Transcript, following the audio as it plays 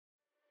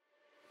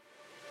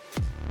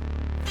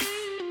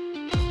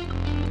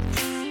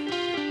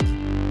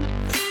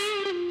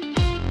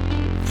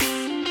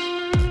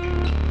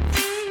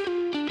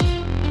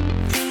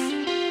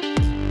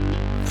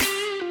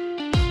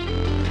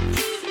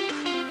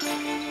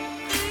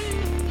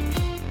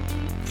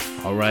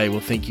All right. Well,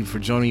 thank you for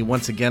joining me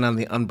once again on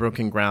the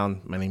Unbroken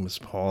Ground. My name is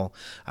Paul.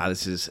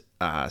 This is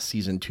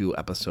season 2,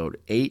 episode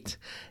 8,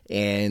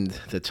 and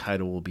the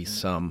title will be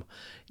Some.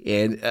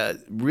 And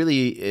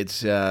really,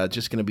 it's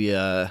just going to be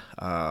a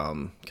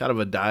kind of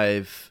a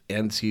dive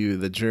into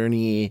the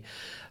journey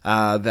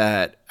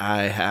that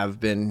I have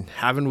been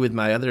having with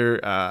my other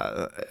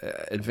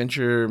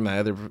adventure, my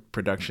other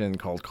production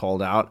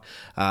called Out.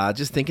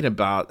 Just thinking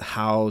about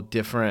how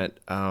different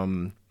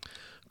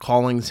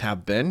callings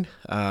have been,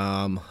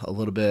 a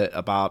little bit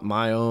about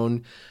my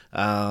own,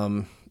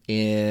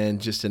 and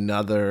just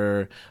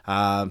another,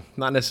 not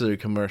necessarily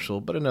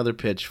commercial, but another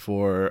pitch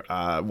for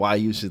why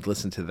you should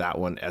listen to that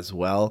one as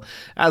well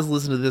as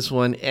listen to this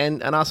one,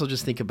 and also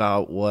just think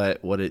about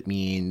what it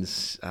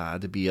means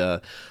to be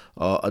a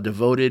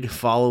devoted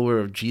follower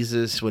of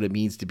Jesus, what it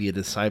means to be a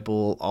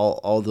disciple,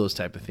 all those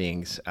type of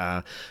things.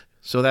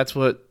 So that's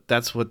what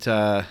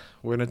we're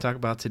going to talk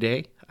about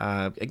today.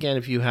 Again,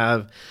 if you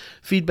have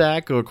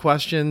feedback or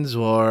questions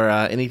or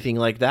anything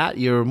like that,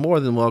 you're more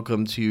than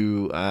welcome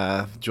to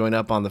join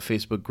up on the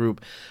Facebook group,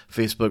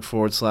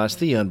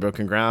 Facebook.com/The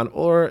Unbroken Ground,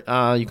 or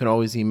you can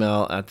always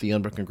email at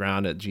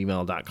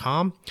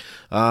theunbrokenground@gmail.com,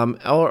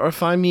 or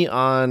find me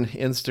on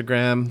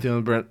Instagram,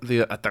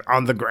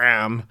 on the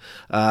gram,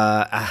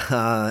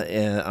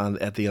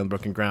 at The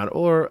Unbroken Ground,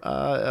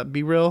 or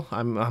be real,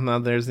 I'm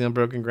on there's The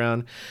Unbroken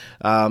Ground,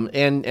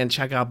 and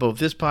check out both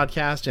this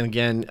podcast, and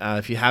again,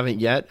 if you haven't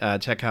yet,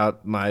 check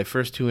out my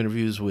first 2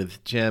 interviews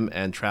with Jim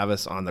and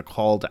Travis on the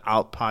Called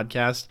Out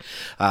podcast.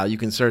 You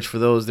can search for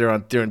those. They're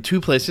in 2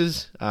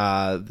 places.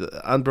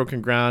 The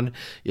Unbroken Ground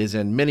is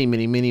in many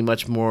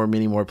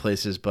more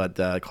places, but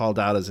Called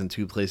Out is in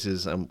 2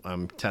 places.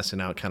 I'm testing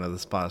out kind of the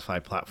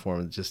Spotify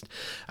platform just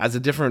as a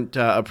different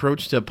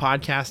approach to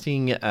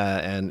podcasting,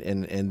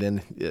 and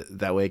then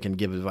that way I can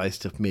give advice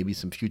to maybe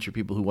some future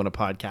people who want to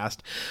podcast.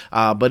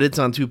 But it's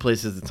on 2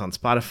 places. It's on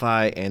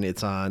Spotify and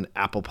it's on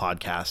Apple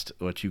Podcast,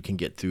 which you can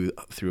get through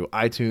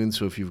iTunes.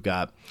 So if you've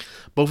got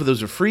both of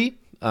those are free.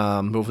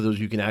 Both of those,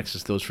 you can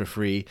access those for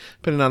free,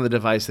 depending on the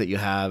device that you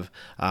have.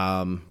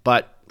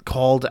 But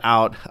Called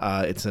Out,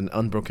 it's an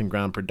Unbroken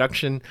Ground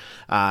production.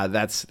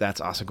 That's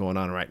also going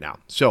on right now.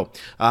 So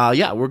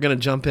we're gonna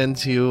jump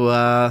into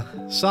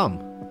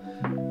Some.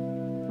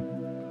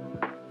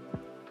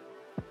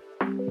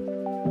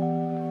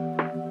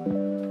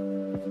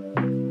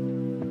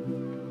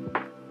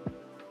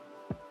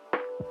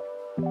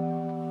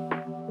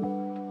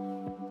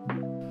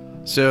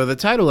 So the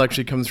title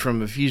actually comes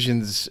from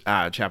Ephesians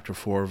chapter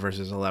 4,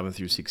 verses 11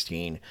 through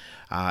 16.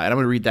 And I'm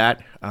going to read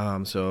that.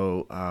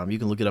 So you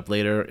can look it up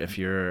later if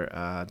you're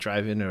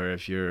driving or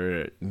if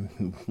you're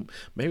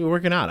maybe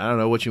working out. I don't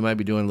know what you might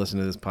be doing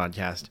listening to this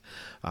podcast.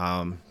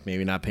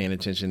 Maybe not paying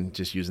attention,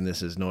 just using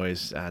this as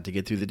noise to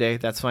get through the day.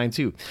 That's fine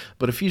too.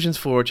 But Ephesians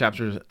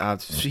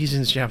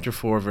chapter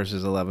 4,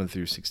 verses 11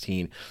 through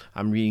 16.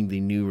 I'm reading the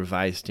New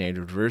Revised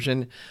Standard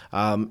Version.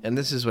 And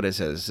this is what it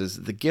says. It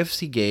says, the gifts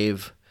he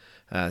gave,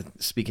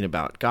 speaking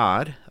about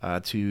God,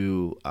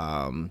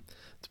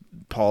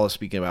 Paul is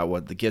speaking about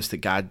what the gifts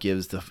that God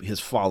gives his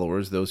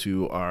followers, those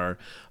who are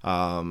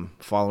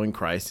following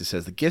Christ. It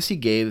says the gifts he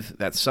gave,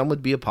 that some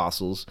would be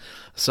apostles,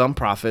 some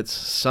prophets,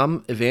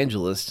 some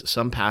evangelists,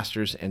 some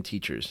pastors and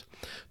teachers,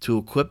 to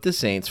equip the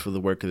saints for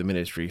the work of the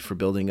ministry, for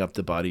building up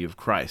the body of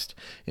Christ,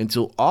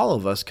 until all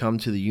of us come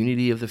to the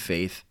unity of the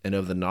faith and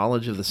of the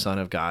knowledge of the Son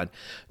of God,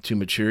 to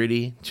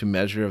maturity, to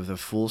measure of the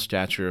full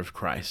stature of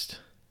Christ.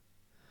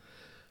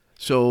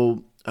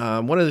 So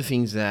one of the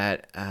things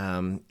that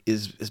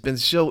has been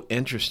so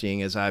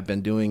interesting as I've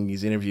been doing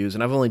these interviews,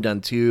 and I've only done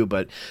 2,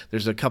 but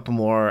there's a couple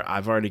more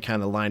I've already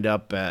kind of lined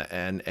up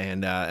and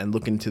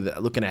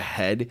looking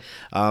ahead.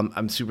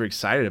 I'm super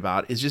excited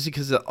about is just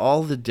because of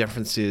all the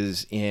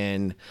differences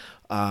in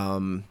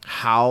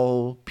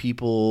how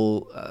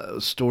people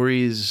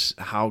stories,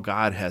 how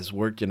God has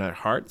worked in our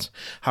hearts,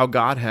 how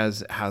God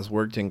has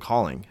worked in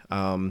calling.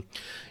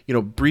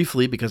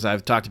 Briefly, because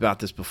I've talked about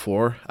this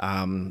before,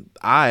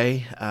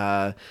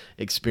 I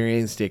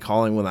experienced a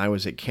calling when I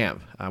was at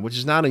camp, which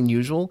is not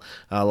unusual.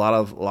 A lot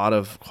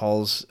of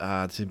calls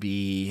to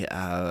be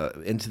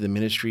into the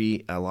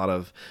ministry, a lot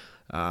of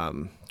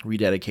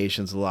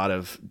rededications, a lot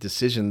of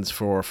decisions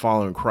for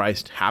following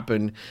Christ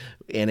happen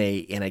in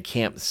a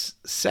camp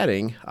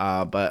setting.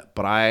 But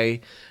I,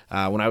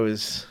 when I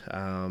was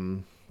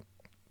the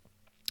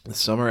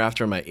summer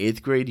after my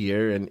 8th grade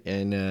year,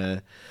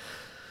 and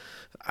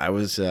I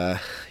was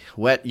a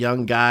wet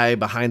young guy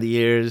behind the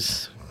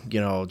ears,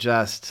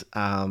 just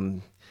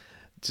trying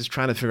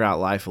to figure out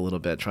life a little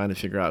bit, trying to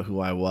figure out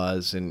who I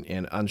was,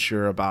 and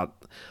unsure about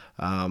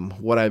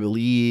what I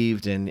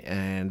believed,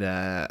 and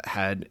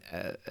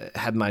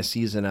had my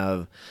season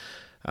of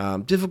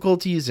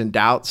difficulties and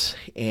doubts,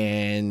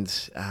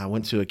 and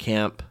went to a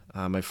camp,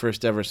 my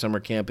first ever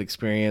summer camp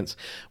experience,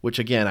 which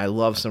again, I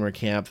love summer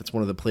camp. That's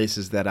one of the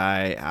places that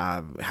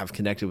I have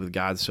connected with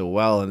God so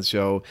well. And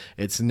so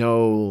it's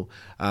no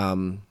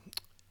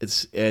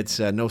it's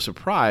no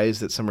surprise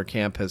that summer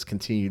camp has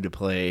continued to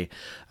play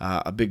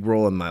a big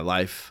role in my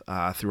life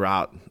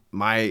throughout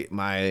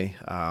my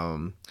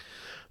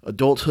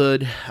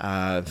adulthood,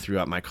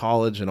 throughout my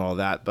college and all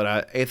that.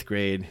 But eighth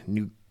grade,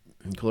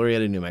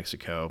 Glorieta, New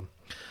Mexico.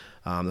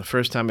 The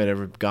first time I'd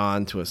ever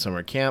gone to a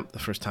summer camp, the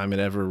first time I'd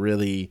ever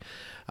really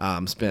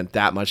spent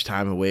that much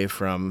time away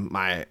from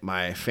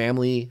my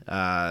family,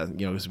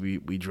 because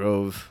we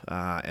drove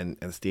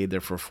and stayed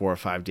there for 4 or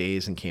 5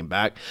 days and came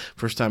back.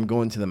 First time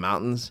going to the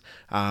mountains,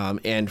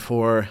 and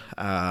for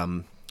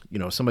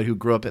somebody who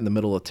grew up in the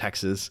middle of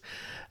Texas,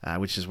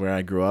 which is where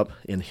I grew up,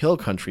 in hill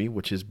country,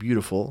 which is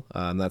beautiful.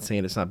 I'm not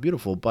saying it's not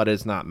beautiful, but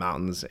it's not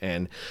mountains,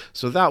 and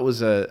so that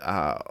was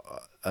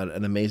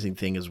an amazing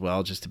thing as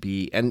well, just to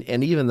be, and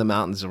even the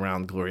mountains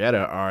around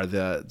Glorieta are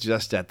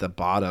just at the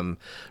bottom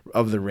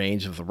of the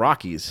range of the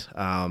Rockies.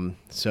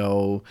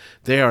 So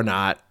they are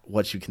not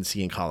what you can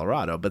see in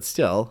Colorado, but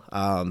still,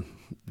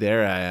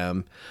 there I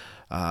am,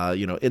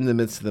 in the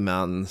midst of the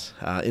mountains,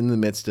 in the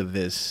midst of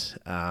this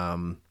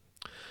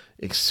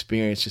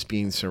experience, just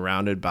being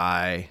surrounded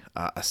by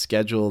a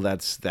schedule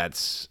that's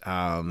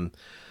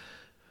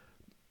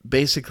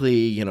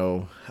basically,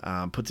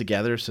 put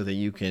together so that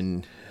you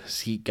can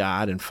seek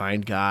God and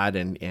find God,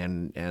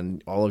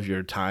 and all of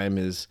your time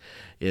is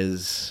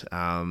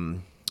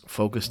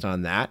focused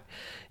on that.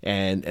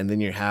 And then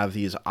you have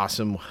these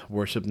awesome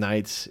worship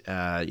nights,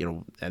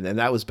 and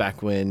that was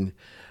back when,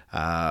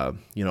 I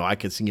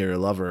could sing your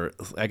lover.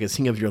 I could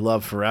sing of your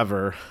love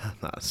forever.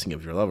 Not sing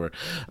of your lover.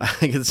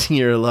 I could sing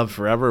your love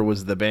forever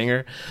was the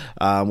banger,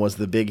 was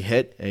the big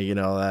hit.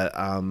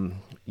 Lord,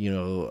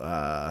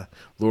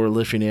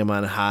 lift your name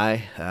on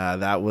high.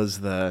 That was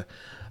the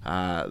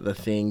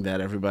thing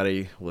that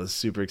everybody was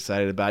super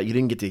excited about. You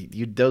didn't get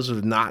to. Those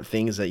were not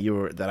things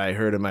that I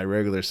heard in my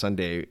regular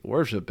Sunday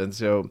worship, and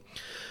so,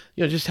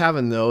 just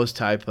having those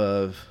type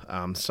of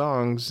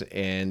songs,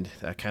 and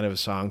that kind of a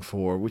song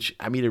for which,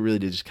 it really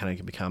did just kind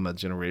of become a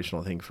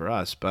generational thing for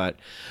us. But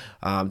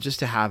just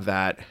to have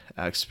that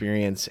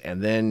experience,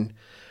 and then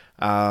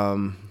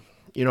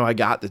I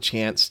got the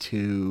chance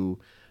to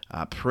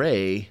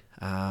pray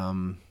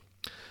for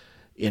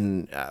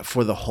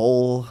the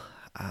whole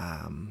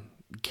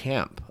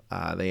camp.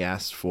 They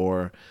asked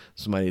for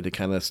somebody to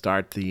kind of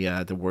start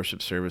the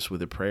worship service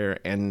with a prayer,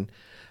 and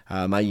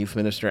my youth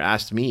minister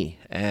asked me,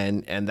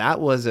 and that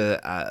was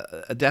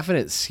a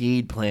definite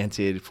seed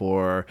planted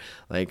for,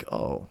 like,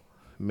 oh,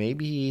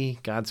 maybe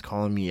God's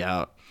calling me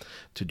out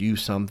to do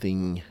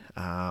something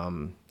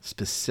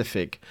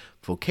specific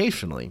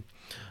vocationally.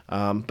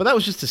 But that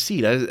was just a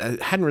seed. I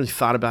hadn't really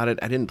thought about it.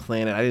 I didn't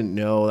plan it. I didn't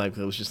know. Like,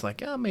 it was just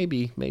like, oh,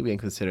 maybe I can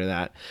consider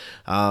that.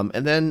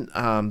 And then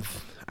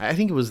I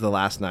think it was the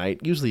last night.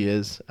 Usually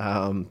is.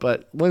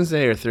 But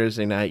Wednesday or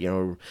Thursday night,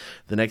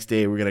 the next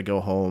day we're gonna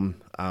go home.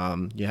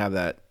 You have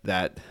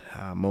that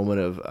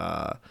moment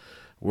of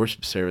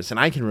worship service, and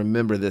I can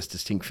remember this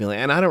distinct feeling.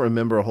 And I don't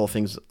remember a lot of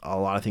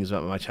things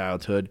about my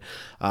childhood.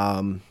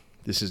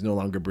 This is no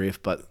longer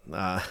brief, but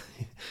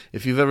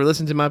if you've ever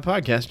listened to my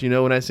podcast,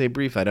 when I say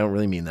brief, I don't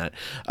really mean that.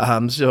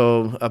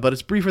 But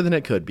it's briefer than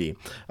it could be.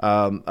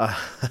 I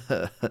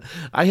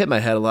hit my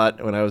head a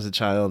lot when I was a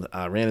child,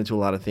 ran into a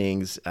lot of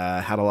things,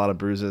 had a lot of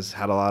bruises,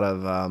 had a lot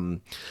of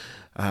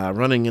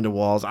running into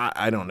walls.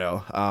 I don't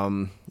know.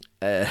 I'm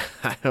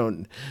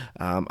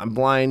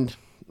blind.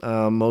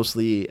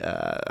 Mostly,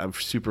 I'm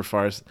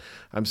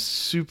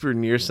super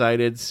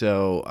nearsighted,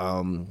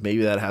 so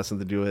maybe that has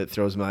something to do with it.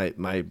 Throws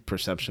my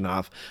perception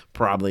off,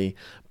 probably.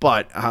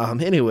 But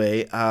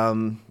anyway,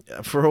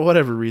 for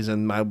whatever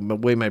reason, the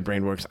way my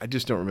brain works, I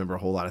just don't remember a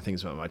whole lot of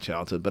things about my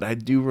childhood. But I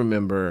do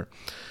remember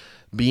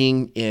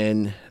being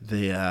in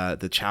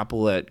the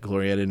chapel at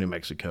Glorieta, New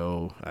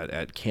Mexico,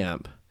 at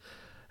camp,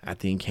 at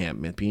the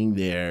encampment, being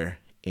there,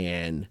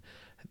 and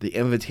the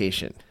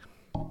invitation,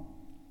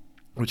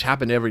 which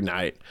happened every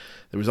night.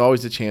 There was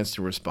always a chance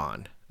to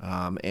respond.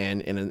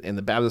 And in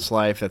the Baptist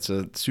life, that's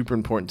a super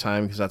important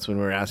time, because that's when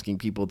we're asking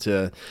people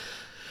to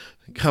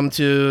come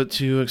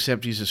to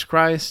accept Jesus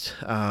Christ,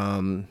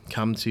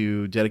 come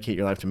to dedicate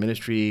your life to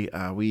ministry.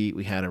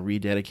 We had a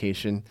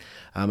rededication.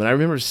 And I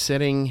remember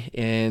sitting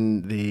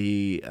in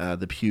the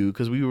pew,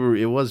 because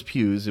it was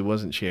pews, it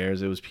wasn't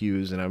chairs, it was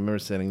pews. And I remember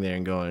sitting there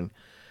and going,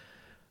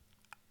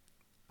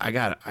 I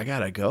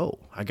gotta go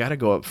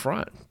up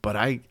front. But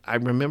I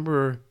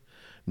remember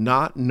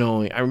not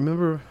knowing. I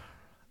remember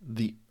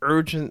the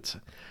urgent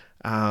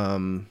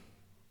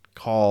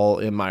call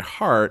in my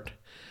heart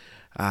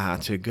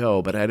to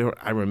go, but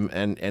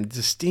and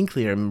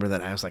distinctly I remember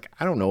that I was like,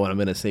 I don't know what I'm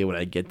going to say when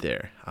I get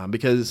there,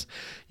 because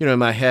in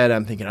my head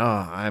I'm thinking, oh,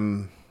 I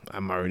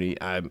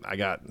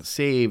got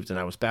saved and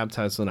I was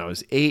baptized when I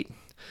was 8.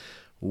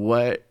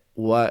 Why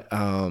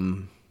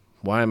am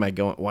I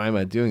going? Why am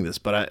I doing this?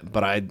 But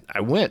I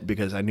went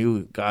because I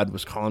knew God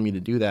was calling me to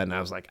do that, and I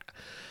was like,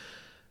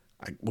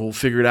 we'll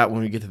figure it out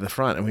when we get to the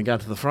front. And when we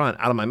got to the front,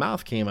 out of my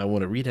mouth came, I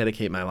want to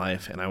rededicate my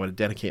life, and I want to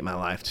dedicate my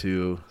life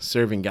to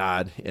serving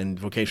God in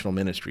vocational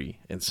ministry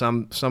in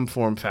some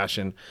form,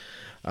 fashion.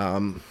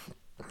 And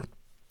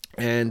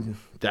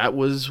that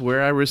was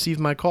where I received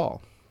my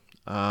call.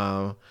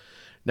 Now,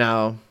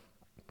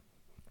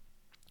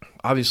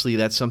 obviously,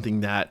 that's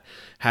something that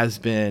has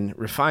been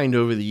refined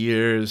over the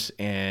years,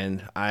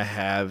 and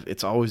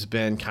it's always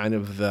been kind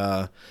of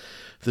the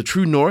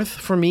true north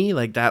for me,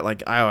 like that.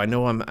 Like, I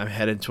know I'm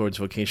headed towards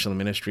vocational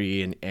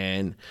ministry,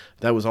 and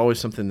that was always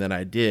something that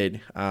I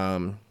did.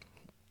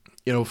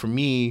 For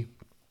me,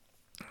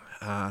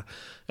 and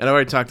I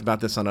already talked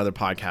about this on other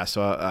podcasts,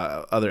 so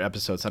other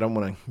episodes. I don't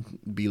want to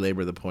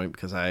belabor the point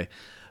because I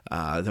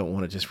don't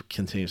want to just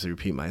continuously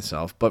repeat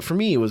myself. But for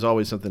me, it was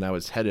always something I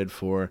was headed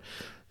for,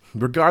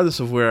 regardless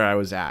of where I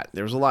was at.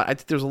 There's a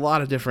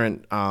lot of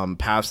different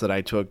paths that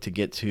I took to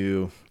get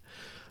to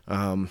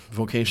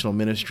vocational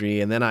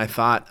ministry, and then I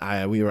thought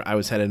I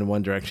was headed in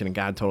one direction, and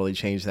God totally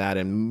changed that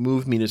and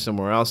moved me to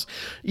somewhere else.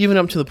 Even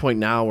up to the point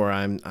now where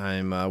I'm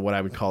what I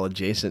would call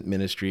adjacent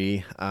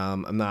ministry.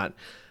 I'm not.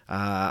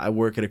 I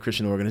work at a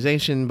Christian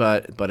organization,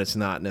 but it's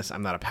not.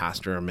 I'm not a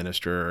pastor or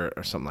minister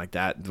or something like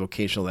that.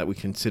 Vocational, that we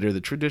consider the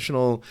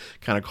traditional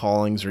kind of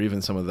callings, or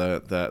even some of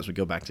the as we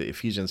go back to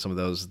Ephesians, some of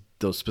those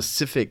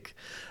specific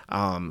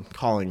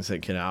callings that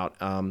get out.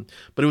 But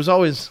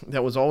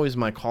that was always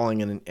my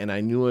calling, and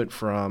I knew it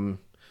from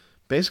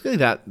basically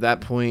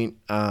that point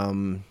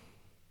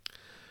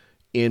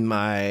in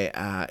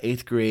my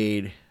eighth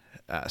grade.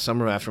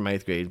 Summer after my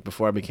eighth grade,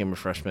 before I became a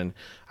freshman,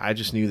 I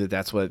just knew that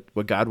that's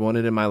what God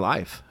wanted in my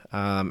life.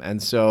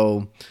 And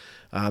so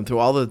through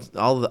all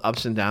the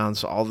ups and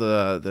downs, all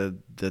the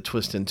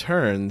twists and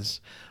turns,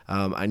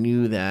 I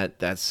knew that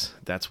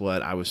that's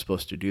what I was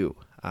supposed to do.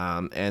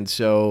 And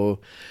so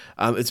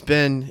it's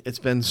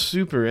been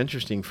super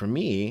interesting for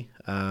me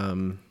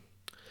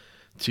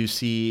to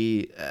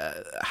see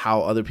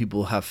how other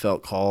people have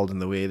felt called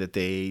and the way that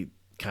they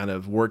kind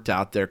of worked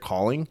out their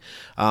calling,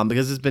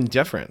 because it's been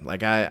different.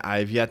 Like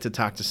I've yet to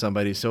talk to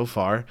somebody so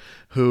far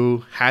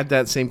who had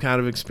that same kind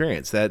of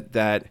experience,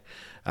 that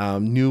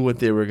knew what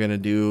they were going to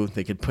do.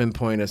 They could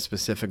pinpoint a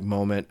specific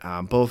moment.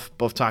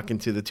 Both talking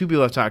to the two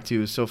people I've talked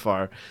to so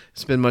far,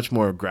 it's been much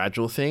more a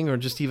gradual thing, or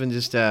just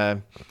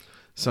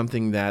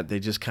something that they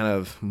just kind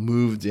of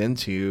moved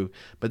into,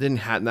 but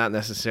didn't not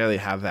necessarily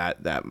have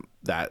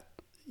that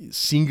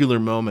singular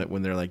moment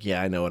when they're like,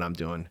 yeah, I know what I'm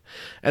doing.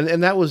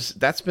 And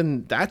that's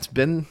been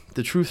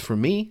the truth for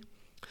me.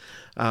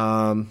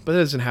 But it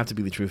doesn't have to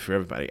be the truth for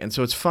everybody. And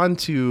so it's fun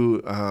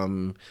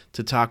to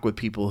talk with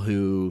people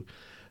who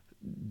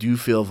do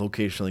feel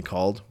vocationally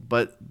called,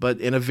 but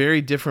in a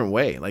very different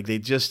way. Like they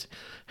just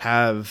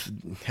have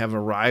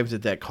arrived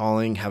at that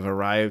calling, have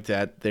arrived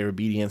at their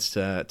obedience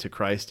to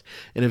Christ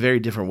in a very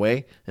different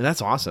way. And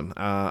that's awesome.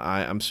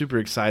 I'm super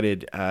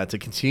excited to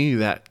continue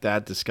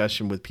that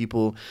discussion with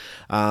people,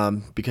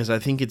 because I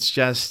think it's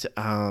just,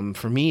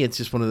 for me, it's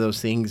just one of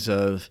those things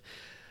of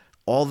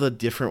all the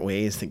different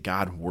ways that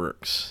God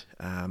works,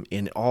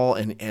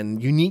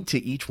 and unique to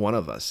each one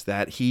of us,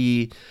 that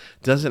he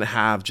doesn't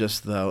have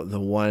just the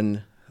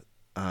one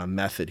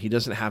method. He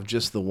doesn't have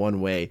just the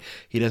one way.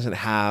 He doesn't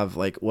have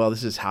like, well,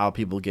 this is how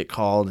people get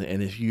called,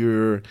 and if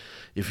you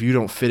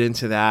don't fit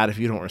into that, if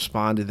you don't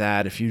respond to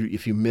that, if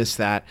you miss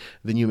that,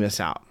 then you miss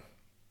out.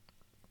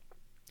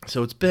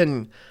 So it's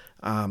been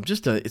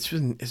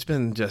it's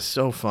been just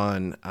so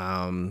fun,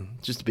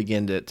 just to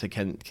begin to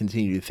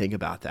continue to think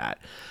about that.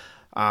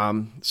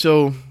 That's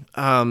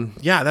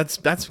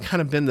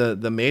kind of been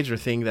the major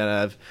thing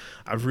that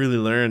I've really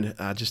learned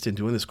just in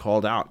doing this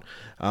called out,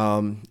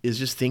 is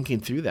just thinking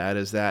through that,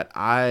 is that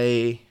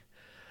I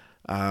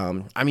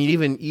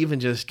mean, even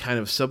just kind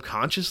of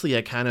subconsciously,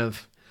 I kind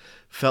of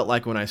felt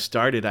like when I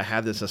started, I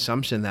had this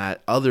assumption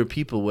that other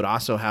people would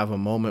also have a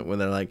moment when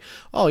they're like,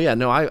 oh yeah,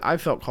 no, I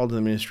felt called to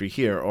the ministry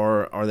here,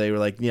 or they were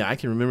like, yeah, I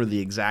can remember the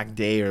exact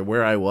day or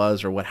where I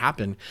was or what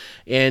happened,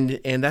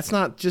 and that's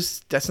not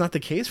the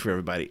case for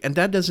everybody. And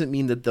that doesn't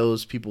mean that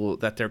those people,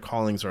 that their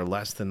callings are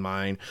less than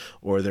mine,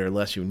 or they're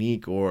less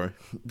unique, or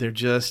they're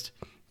just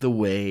the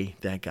way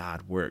that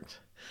God worked.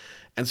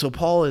 And so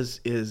Paul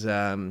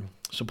in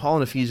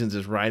Ephesians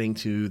is writing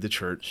to the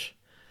church,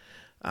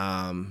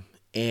 and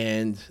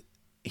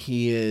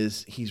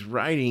he's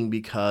writing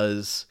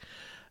because,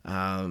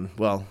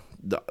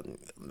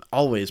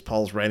 always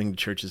Paul's writing to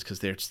churches because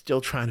they're still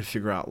trying to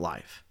figure out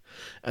life.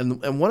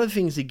 And one of the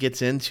things he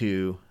gets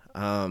into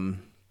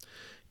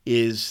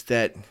is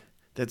that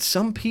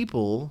some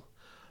people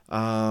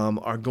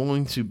are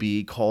going to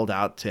be called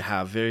out to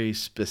have very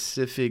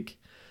specific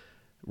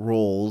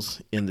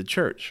roles in the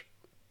church.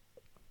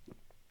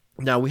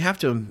 Now we have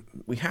to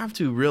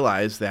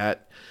realize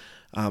that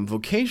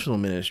vocational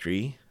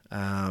ministry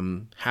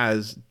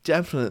has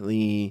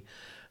definitely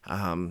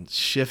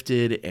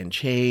shifted and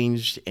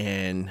changed,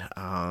 and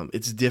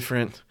it's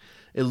different.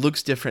 It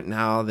looks different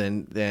now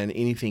than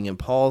anything in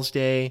Paul's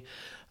day.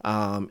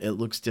 It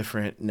looks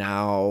different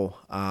now,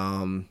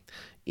 and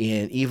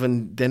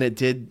even than it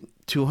did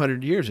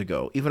 200 years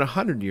ago, even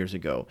 100 years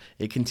ago.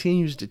 It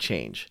continues to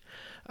change,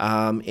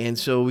 and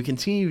so we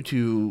continue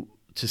to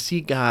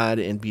seek God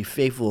and be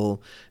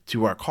faithful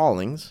to our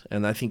callings,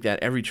 and I think that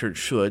every church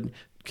should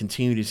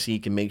continue to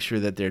seek and make sure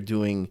that they're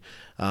doing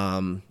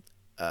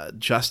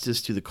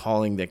justice to the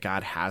calling that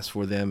God has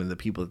for them and the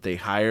people that they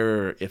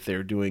hire, or if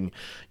they're doing,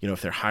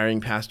 if they're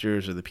hiring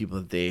pastors or the people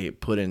that they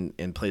put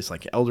in place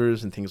like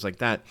elders and things like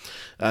that.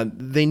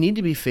 They need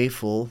to be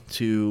faithful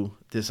to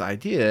this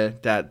idea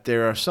that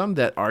there are some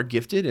that are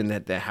gifted and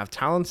that have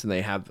talents and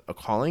they have a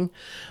calling,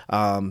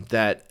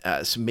 that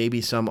maybe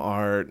some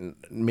are,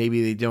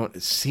 maybe they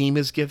don't seem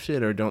as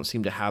gifted or don't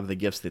seem to have the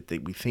gifts that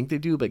we think they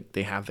do, but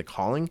they have the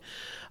calling.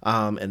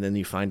 And then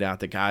you find out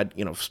that God,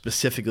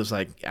 specifically is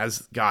like,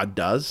 as God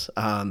does,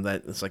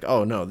 that it's like,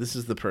 oh no, this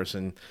is the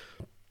person.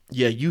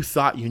 Yeah, you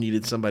thought you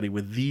needed somebody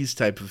with these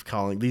type of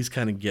calling, these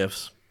kind of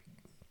gifts.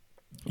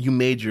 You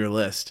made your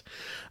list,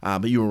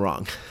 but you were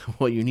wrong.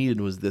 What you needed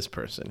was this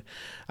person.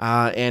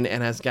 And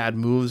as God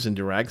moves and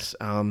directs,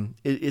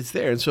 it's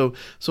there. And so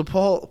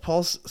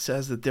Paul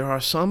says that there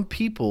are some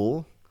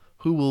people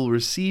who will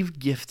receive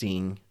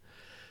gifting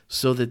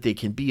so that they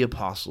can be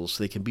apostles,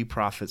 so they can be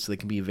prophets, so they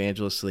can be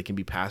evangelists, so they can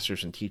be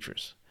pastors and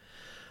teachers.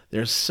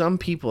 There's some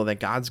people that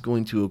God's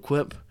going to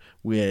equip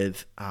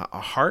with a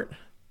heart,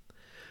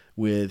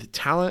 with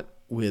talent,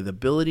 with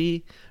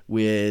ability,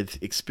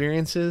 with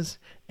experiences,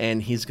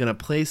 and he's going to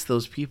place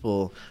those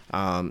people,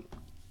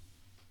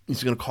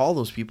 he's going to call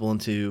those people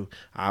into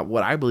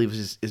what I believe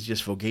is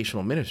just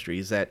vocational ministry,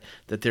 is that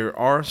there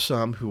are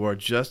some who are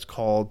just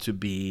called to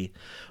be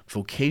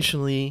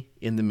vocationally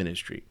in the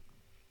ministry.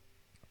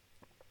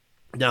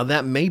 Now,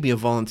 that may be a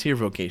volunteer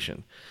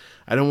vocation.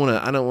 I don't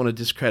want to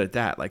discredit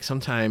that. Like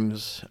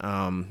sometimes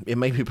it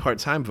may be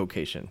part-time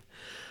vocation,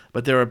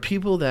 but there are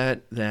people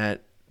that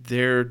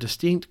their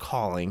distinct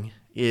calling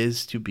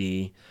is to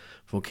be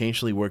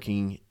vocationally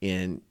working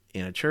in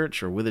a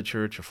church or with a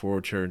church or for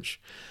a church,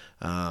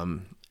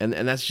 and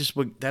that's just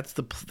that's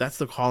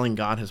the calling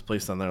God has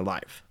placed on their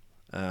life.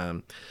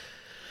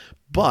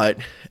 But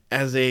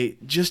as a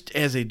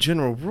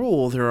general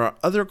rule, there are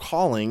other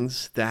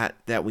callings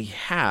that we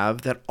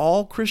have, that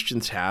all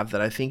Christians have,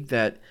 that I think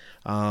that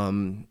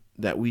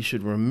we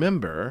should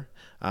remember,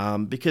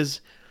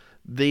 because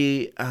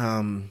the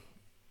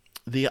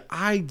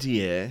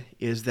idea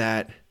is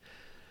that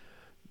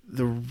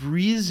the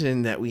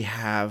reason that we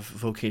have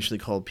vocationally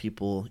called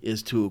people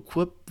is to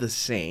equip the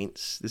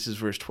saints. This is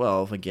verse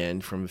 12 again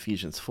from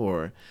Ephesians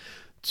 4,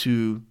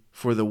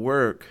 for the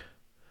work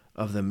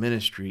of the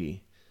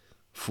ministry,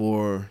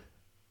 for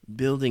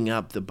building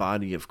up the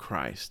body of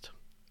Christ.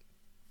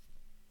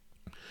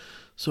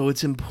 So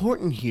it's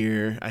important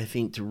here, I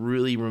think, to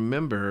really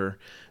remember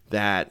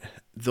that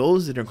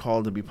those that are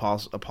called to be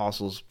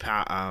apostles,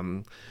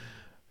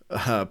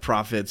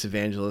 prophets,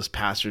 evangelists,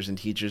 pastors, and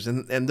teachers,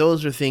 and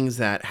those are things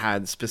that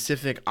had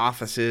specific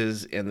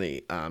offices in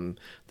the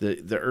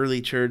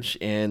early church,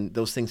 and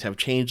those things have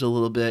changed a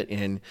little bit,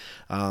 and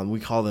we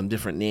call them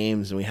different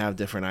names, and we have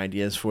different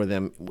ideas for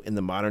them in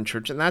the modern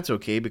church, and that's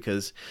okay,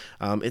 because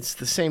it's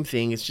the same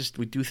thing. It's just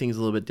we do things a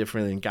little bit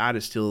different, and God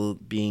is still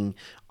being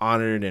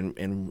honored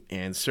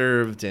and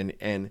served,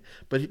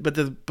 but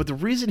the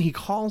reason He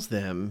calls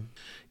them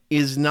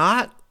is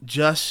not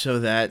just so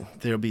that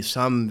there'll be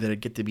some that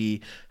get to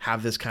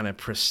have this kind of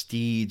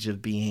prestige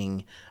of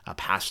being a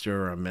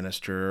pastor or a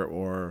minister,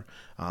 or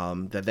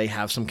that they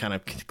have some kind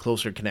of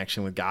closer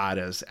connection with God,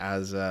 as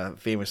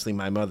famously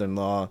my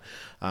mother-in-law,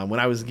 when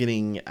I was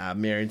getting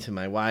married to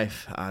my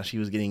wife, she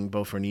was getting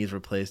both her knees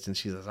replaced, and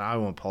she says, I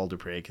want Paul to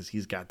pray because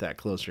he's got that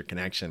closer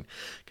connection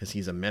because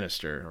he's a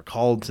minister or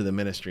called to the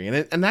ministry.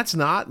 And that's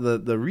not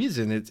the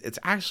reason. It's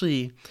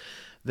actually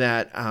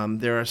that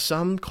there are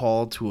some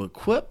called to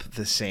equip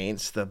the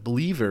saints, the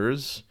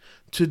believers,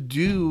 to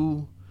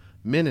do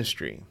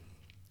ministry.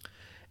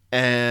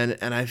 And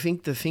I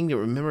think the thing to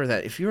remember,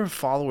 that if you're a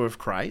follower of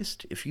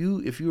Christ, if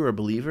you are a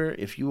believer,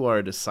 if you are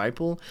a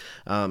disciple,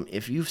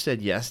 if you've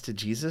said yes to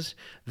Jesus,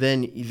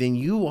 then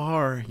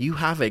you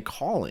have a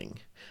calling.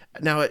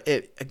 Now,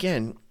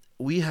 again,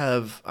 we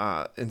have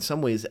in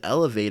some ways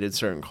elevated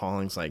certain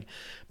callings like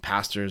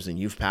pastors and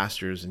youth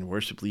pastors and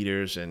worship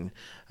leaders and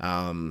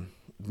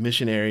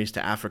missionaries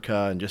to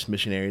Africa and just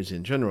missionaries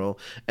in general.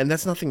 And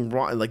that's nothing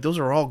wrong. Like, those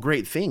are all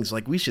great things.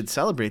 Like, we should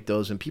celebrate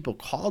those and people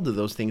called to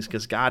those things,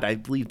 because God, I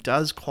believe,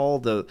 does call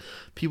the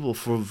people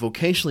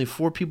vocationally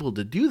for people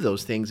to do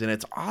those things. And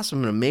it's awesome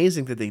and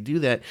amazing that they do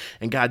that.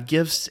 And God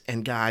gives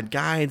and God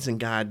guides and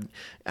God,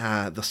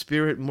 the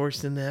Spirit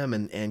works in them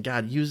and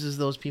God uses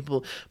those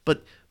people.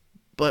 But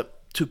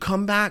to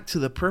come back to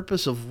the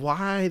purpose of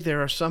why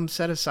there are some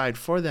set aside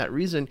for that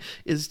reason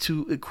is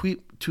to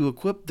equip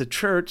the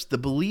church, the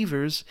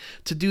believers,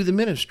 to do the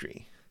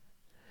ministry.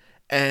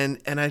 And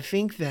I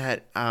think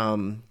that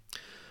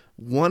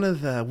one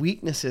of the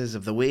weaknesses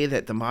of the way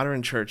that the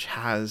modern church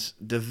has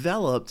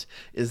developed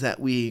is that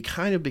we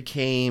kind of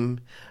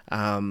became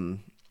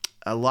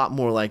a lot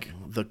more like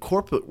the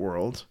corporate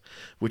world,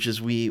 which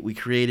is we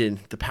created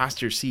the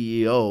pastor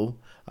CEO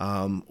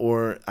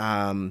or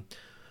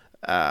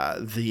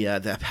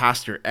the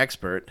pastor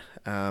expert,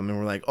 and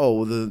we're like,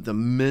 oh, the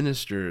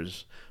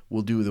ministers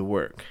will do the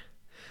work.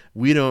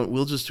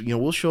 We'll just,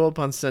 we'll show up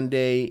on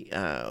Sunday,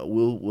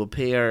 we'll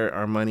pay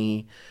our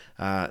money,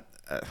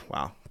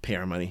 pay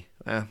our money.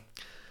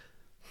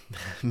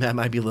 that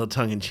might be a little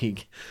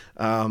tongue-in-cheek,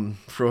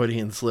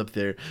 Freudian slip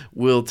there,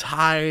 will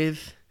tithe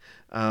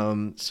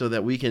so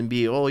that we can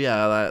be, oh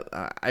yeah,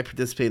 I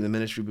participate in the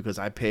ministry because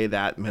I pay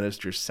that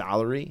minister's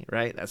salary,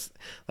 right? That's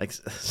like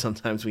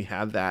sometimes we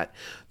have that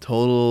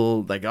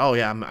total like, oh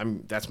yeah,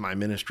 that's my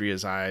ministry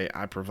as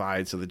I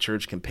provide so the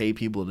church can pay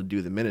people to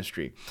do the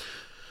ministry.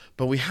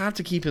 But we have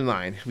to keep in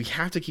mind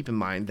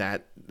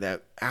that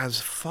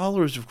as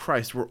followers of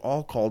Christ, we're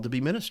all called to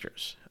be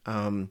ministers.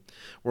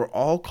 We're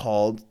all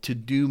called to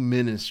do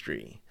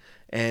ministry.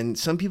 And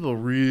some people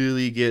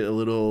really get a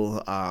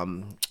little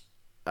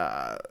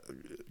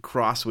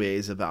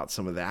crossways about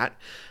some of that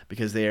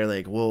because they are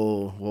like,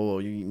 whoa,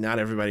 not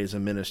everybody is a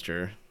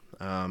minister.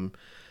 And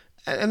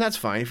that's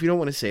fine. If you don't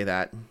want to say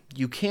that,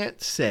 you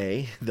can't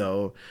say,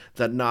 though,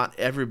 that not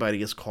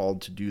everybody is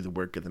called to do the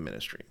work of the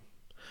ministry.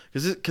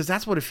 Because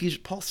that's what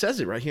Paul says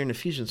it right here in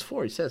Ephesians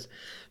 4. He says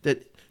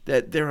that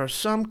there are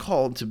some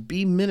called to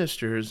be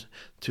ministers,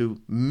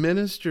 to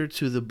minister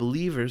to the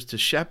believers, to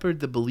shepherd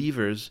the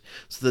believers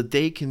so that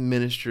they can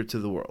minister to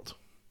the world.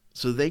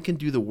 So they can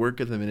do the work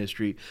of the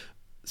ministry,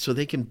 so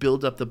they can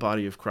build up the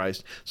body of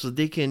Christ, so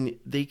they can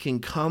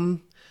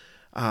come,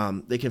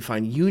 they can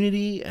find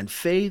unity and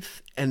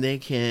faith, and they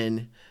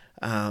can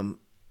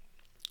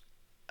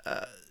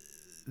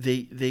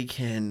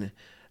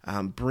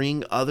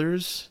bring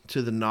others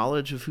to the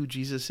knowledge of who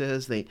Jesus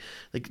is. That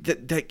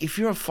if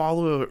you're a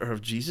follower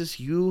of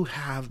Jesus, you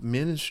have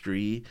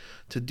ministry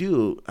to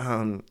do.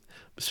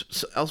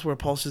 So elsewhere,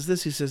 Paul says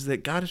this. He says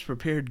that God has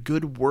prepared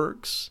good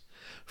works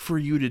for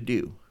you to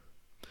do.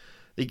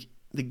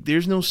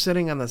 There's no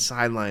sitting on the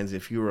sidelines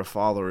if you're a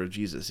follower of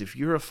Jesus. If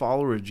you're a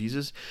follower of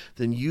Jesus,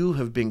 then you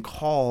have been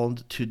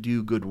called to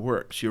do good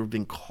works. You've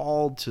been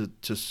called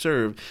to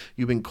serve.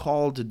 You've been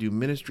called to do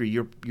ministry.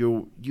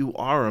 You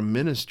are a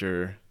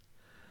minister.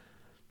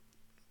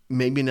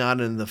 Maybe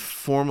not in the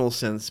formal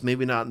sense,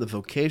 maybe not in the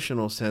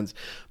vocational sense,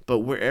 but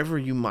wherever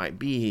you might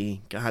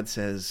be, God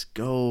says,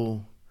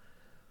 go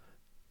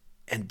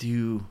and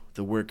do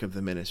the work of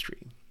the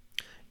ministry.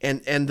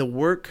 And the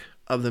work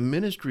of the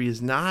ministry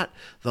is not,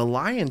 the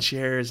lion's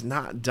share is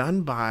not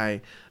done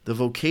by the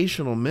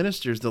vocational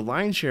ministers. The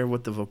lion's share of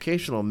what the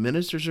vocational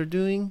ministers are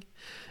doing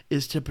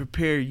is to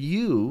prepare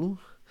you,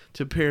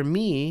 to prepare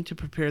me, to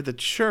prepare the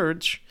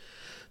church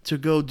to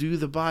go do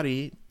the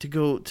body, to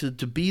go to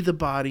be the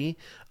body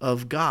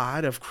of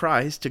God, of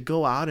Christ, to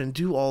go out and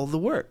do all the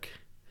work.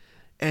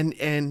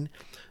 And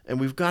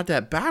we've got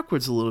that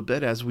backwards a little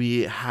bit as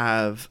we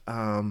have,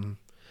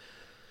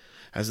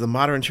 as the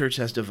modern church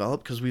has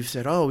developed, because we've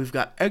said, oh, we've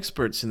got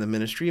experts in the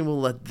ministry and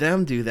we'll let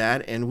them do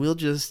that, and we'll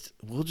just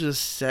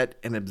sit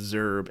and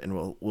observe, and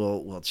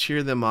we'll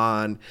cheer them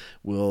on,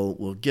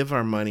 we'll give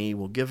our money,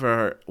 we'll give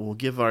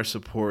our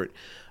support,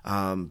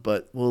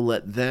 but we'll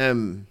let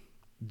them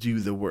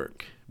do the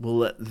work. We'll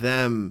let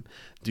them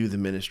do the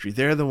ministry.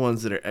 They're the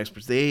ones that are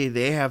experts.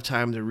 They have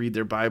time to read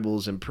their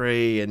Bibles and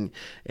pray and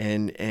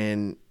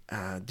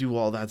do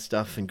all that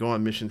stuff and go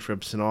on mission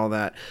trips and all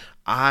that.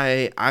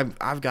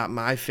 I've got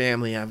my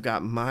family. I've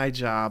got my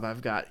job.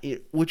 I've got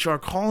it, which are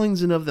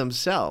callings in of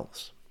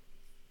themselves.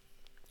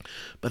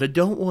 But I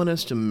don't want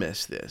us to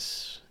miss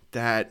this,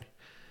 that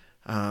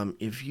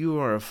if you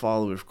are a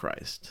follower of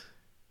Christ,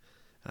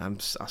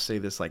 I'll say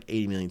this like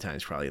 80 million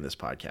times probably in this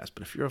podcast,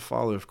 but if you're a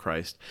follower of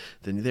Christ,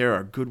 then there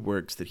are good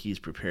works that he's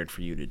prepared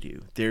for you to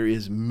do. There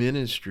is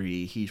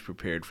ministry he's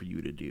prepared for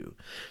you to do.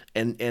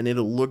 And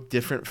it'll look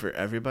different for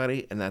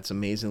everybody, and that's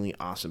amazingly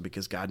awesome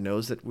because God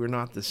knows that we're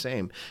not the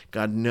same.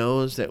 God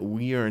knows that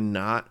we are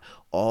not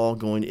all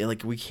going to,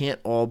 like, we can't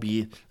all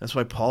be, that's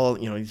why Paul,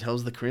 he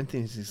tells the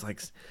Corinthians, he's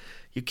like,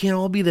 you can't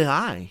all be the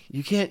eye.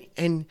 You can't,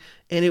 and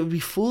it would be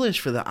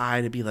foolish for the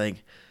eye to be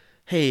like,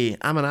 hey,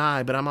 I'm an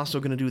eye, but I'm also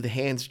going to do the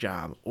hand's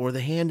job. Or the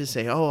hand to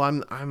say, oh,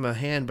 I'm a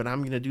hand, but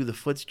I'm going to do the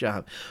foot's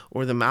job.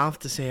 Or the mouth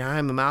to say,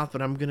 I'm the mouth,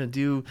 but I'm going to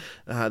do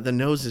the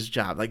nose's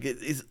job. Like,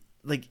 it's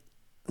like,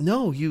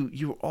 no,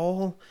 you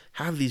all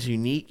have these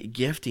unique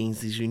giftings,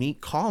 these unique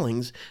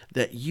callings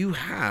that you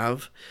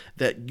have,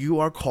 that you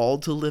are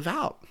called to live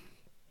out.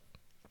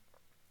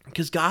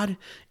 Because God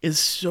is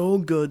so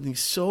good and he's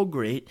so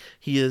great.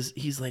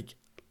 He's like,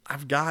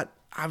 I've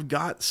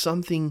got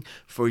something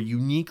for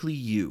uniquely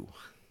you.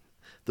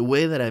 The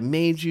way that I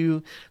made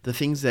you, the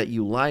things that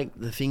you like,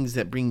 the things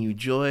that bring you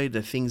joy,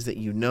 the things that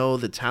you know,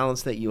 the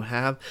talents that you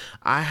have,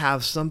 I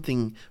have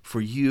something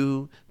for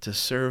you to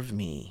serve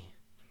me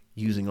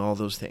using all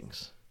those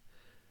things.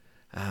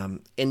 And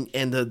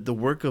the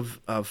work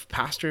of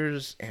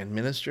pastors and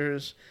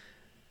ministers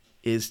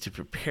is to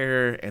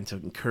prepare and to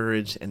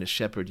encourage and to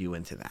shepherd you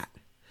into that.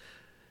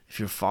 If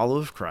you're a follower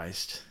of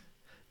Christ,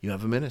 you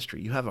have a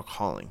ministry, you have a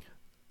calling.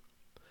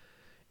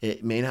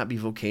 It may not be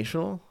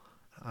vocational,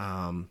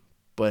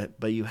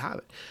 but you have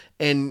it,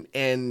 and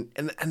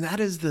that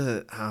is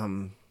the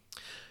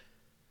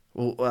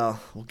well,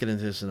 we'll get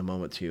into this in a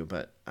moment too,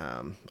 but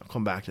I'll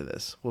come back to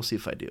this. We'll see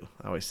if I do.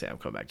 I always say I'll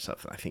come back to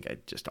something. I think I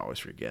just always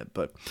forget,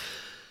 but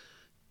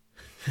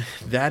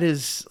that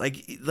is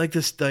like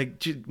this,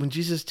 like when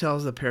Jesus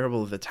tells the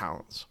parable of the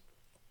talents,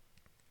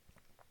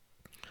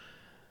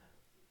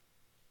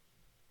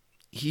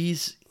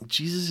 Jesus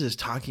is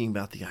talking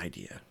about the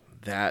idea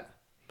that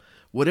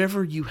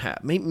whatever you have,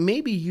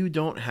 maybe you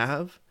don't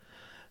have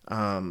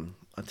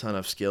a ton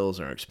of skills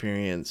or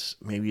experience.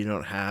 Maybe you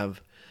don't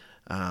have,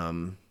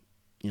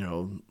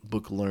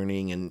 book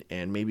learning,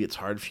 and maybe it's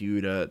hard for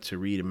you to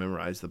read and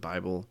memorize the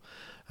Bible.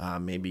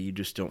 Maybe you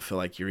just don't feel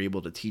like you're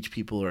able to teach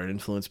people or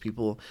influence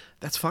people.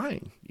 That's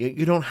fine.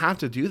 You don't have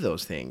to do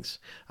those things.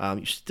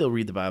 You should still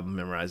read the Bible,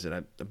 memorize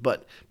it.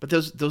 But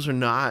those are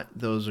not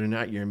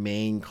your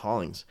main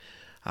callings.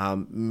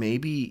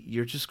 Maybe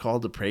you're just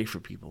called to pray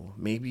for people.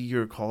 Maybe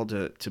you're called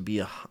to be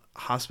a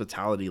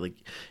hospitality, like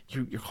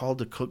you're called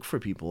to cook for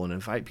people and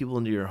invite people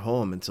into your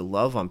home and to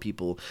love on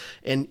people.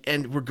 And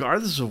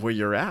regardless of where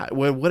you're at,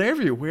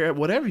 whatever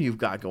you've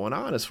got going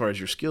on as far as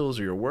your skills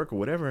or your work or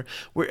whatever,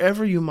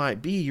 wherever you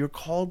might be, you're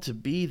called to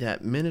be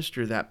that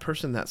minister, that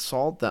person, that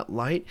salt, that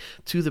light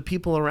to the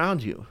people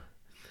around you.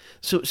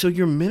 So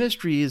your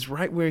ministry is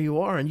right where you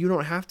are, and you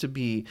don't have to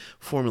be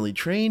formally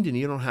trained, and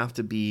you don't have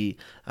to be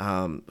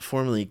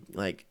formally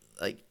like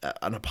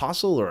an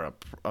apostle or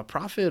a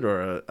prophet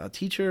or a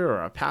teacher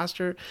or a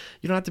pastor.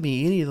 You don't have to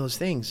be any of those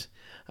things.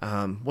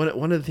 One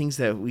of the things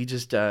that we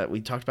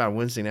talked about on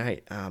Wednesday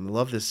night, I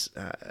love this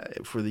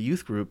for the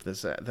youth group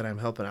that I'm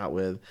helping out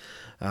with,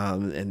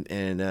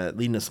 and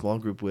leading a small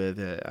group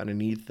with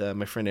underneath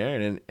my friend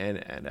Aaron,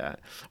 and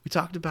we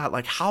talked about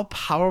like how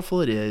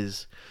powerful it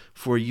is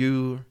for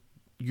your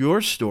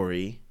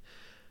story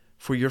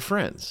for your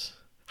friends.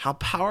 How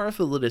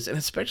powerful it is, and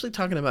especially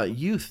talking about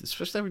youth,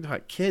 especially talking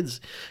about kids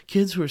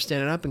who are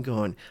standing up and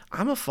going,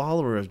 "I'm a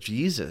follower of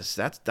Jesus.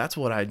 That's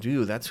what I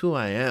do. That's who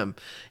I am."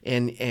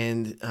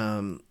 And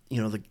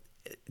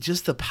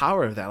just the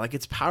power of that. Like,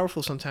 it's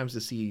powerful sometimes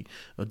to see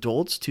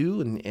adults too,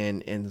 and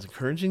it's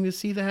encouraging to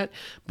see that.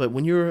 But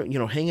when you're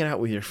hanging out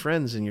with your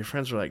friends, and your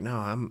friends are like, "No,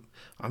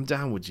 I'm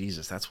down with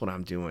Jesus. That's what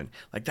I'm doing."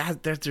 Like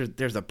that,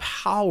 there's a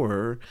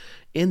power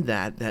in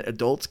that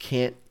adults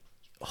can't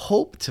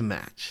hope to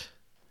match.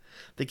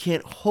 They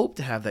can't hope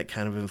to have that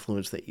kind of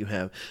influence that you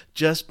have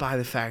just by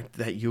the fact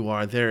that you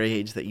are their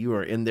age, that you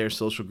are in their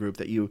social group,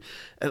 that you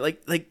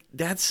like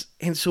that's.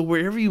 And so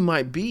wherever you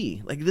might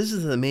be, like, this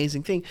is an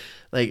amazing thing.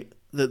 Like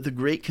the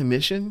Great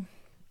Commission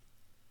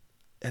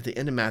at the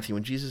end of Matthew,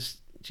 when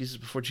Jesus,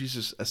 before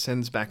Jesus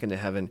ascends back into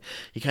heaven,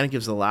 he kind of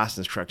gives the last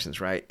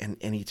instructions, right? And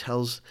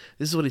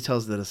this is what he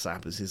tells the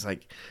disciples. He's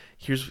like,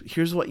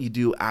 here's what you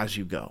do as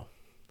you go.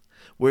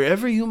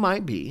 Wherever you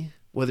might be,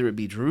 whether it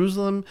be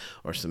Jerusalem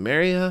or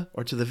Samaria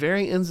or to the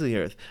very ends of the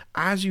earth,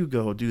 as you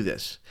go, do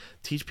this.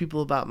 Teach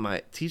people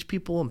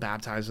and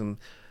baptize them.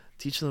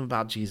 Teach them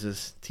about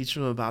Jesus. Teach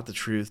them about the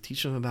truth.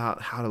 Teach them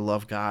about how to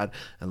love God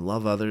and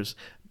love others,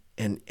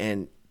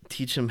 and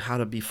teach them how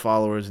to be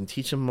followers, and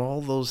teach them all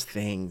those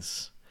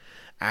things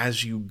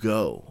as you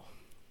go.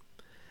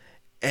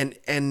 And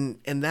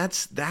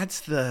that's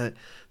the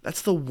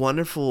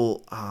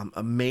wonderful,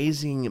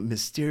 amazing,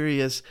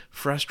 mysterious,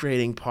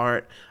 frustrating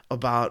part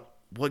about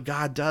what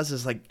God does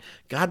is, like,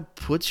 God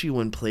puts you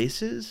in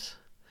places,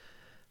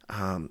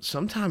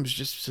 sometimes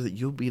just so that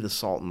you'll be the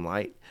salt and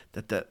light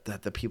that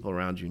the people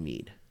around you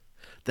need.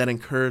 That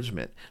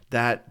encouragement,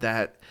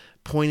 that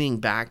pointing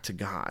back to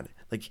God.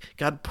 Like,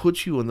 God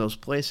puts you in those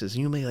places,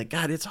 and you may be like,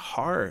 "God, it's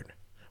hard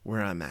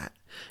where I'm at.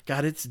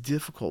 God, it's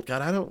difficult.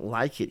 God, I don't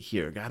like it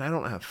here. God, I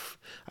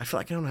feel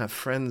like I don't have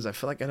friends. I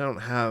feel like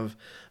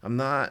I'm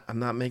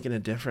not making a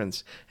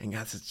difference." And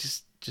God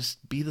says,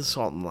 just be the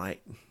salt and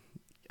light.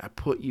 I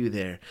put you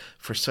there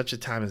for such a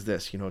time as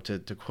this,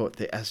 to quote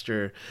the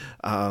Esther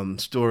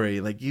story.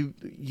 Like, you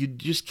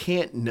just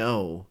can't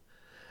know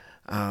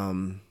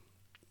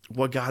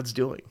what God's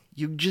doing.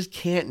 You just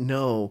can't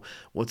know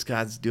what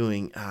God's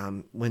doing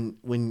when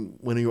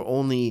you're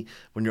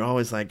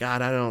always like,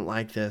 "God, I don't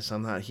like this.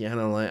 I'm not here. I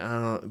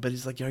don't." But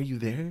he's like, "Are you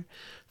there?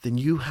 Then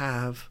you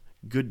have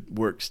good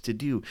works to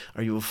do.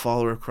 Are you a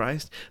follower of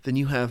Christ? Then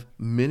you have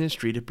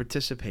ministry to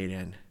participate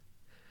in."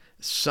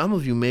 Some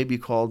of you may be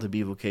called to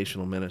be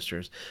vocational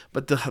ministers,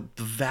 but the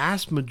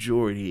vast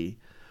majority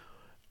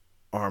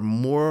are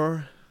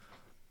more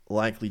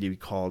likely to be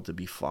called to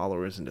be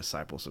followers and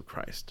disciples of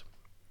Christ.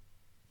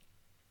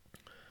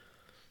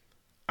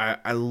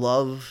 I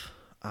love,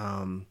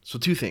 so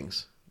two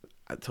things.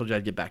 I told you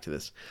I'd get back to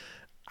this.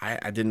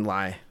 I didn't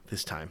lie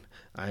this time.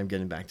 I am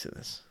getting back to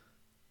this.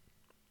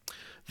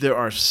 There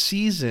are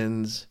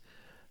seasons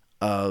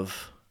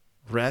of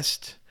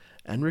rest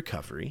and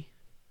recovery,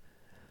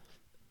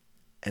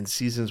 and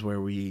seasons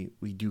where we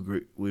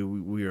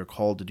are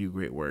called to do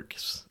great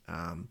works,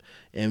 and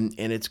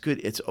it's good.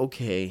 It's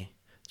okay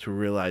to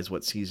realize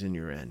what season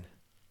you're in,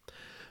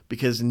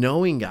 because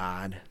knowing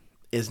God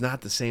is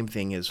not the same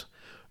thing as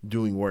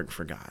doing work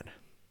for God.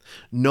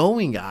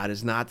 Knowing God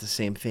is not the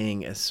same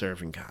thing as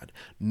serving God.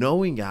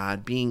 Knowing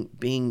God, being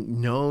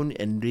known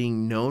and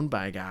being known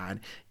by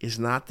God, is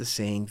not the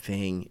same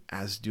thing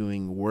as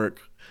doing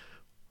work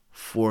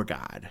for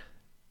God.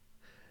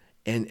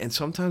 And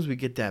sometimes we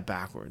get that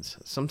backwards.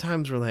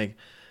 Sometimes we're like,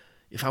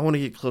 if I want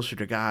to get closer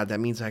to God, that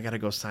means I got to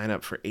go sign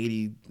up for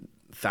 80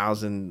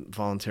 1,000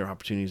 volunteer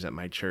opportunities at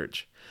my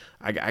church.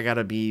 I got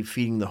to be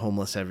feeding the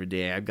homeless every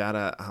day. I've got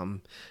to,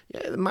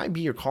 yeah, it might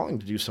be your calling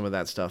to do some of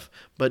that stuff,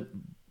 but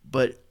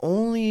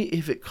only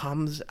if it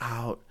comes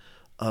out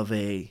of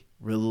a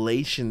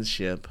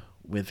relationship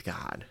with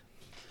God.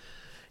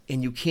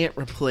 And you can't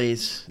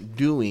replace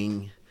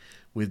doing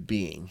with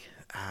being.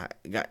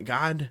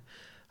 God,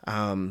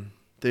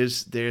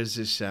 there's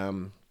this.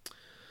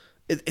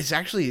 It's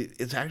actually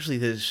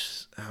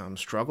this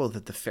struggle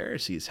that the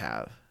Pharisees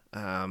have.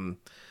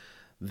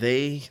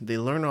 They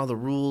learn all the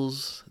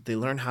rules. They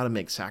learn how to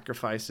make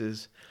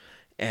sacrifices,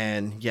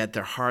 and yet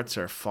their hearts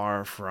are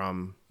far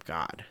from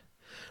God.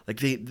 Like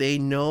they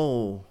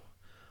know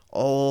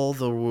all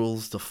the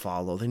rules to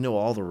follow. They know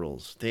all the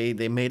rules. They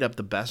made up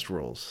the best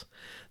rules.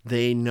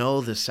 They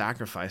know the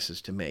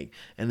sacrifices to make,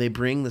 and they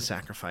bring the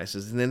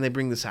sacrifices, and then they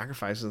bring the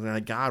sacrifices, and they're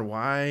like, God,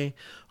 why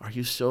are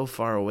you so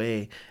far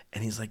away?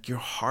 And he's like, your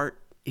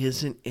heart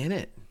isn't in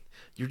it.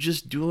 You're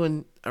just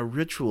doing a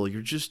ritual.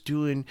 You're just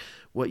doing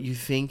what you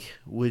think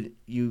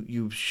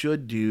you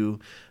should do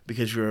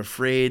because you're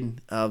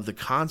afraid of the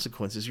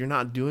consequences. You're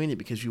not doing it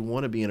because you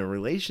want to be in a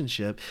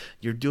relationship.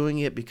 You're doing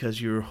it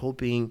because you're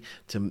hoping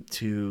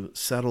to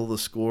settle the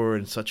score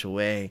in such a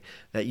way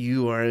that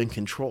you are in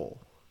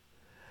control.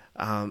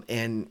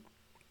 And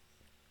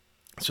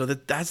so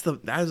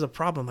that is a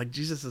problem. Like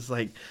Jesus is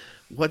like,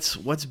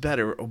 what's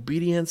better,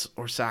 obedience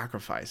or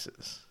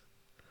sacrifices?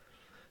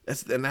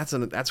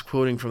 That's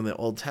quoting from the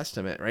Old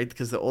Testament, right?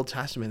 Because the Old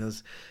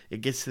Testament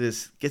gets to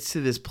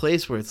this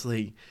place where it's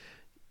like,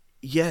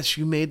 yes,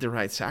 you made the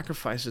right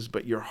sacrifices,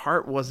 but your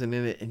heart wasn't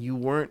in it, and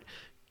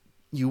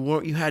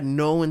you had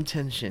no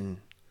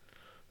intention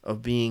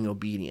of being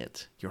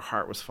obedient. Your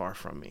heart was far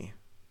from me.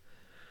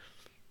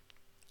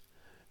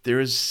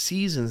 There's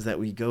seasons that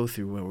we go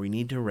through where we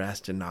need to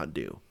rest and not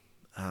do.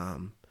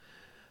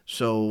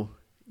 So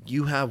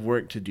you have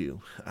work to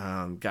do.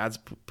 God's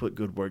put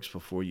good works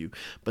before you.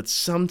 But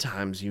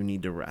sometimes you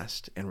need to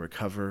rest and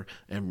recover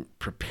and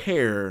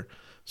prepare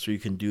so you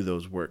can do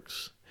those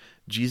works.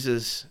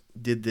 Jesus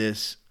did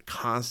this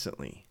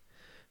constantly.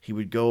 He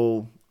would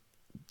go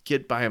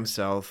get by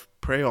himself,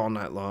 pray all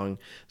night long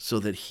so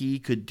that he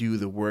could do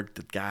the work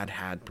that God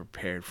had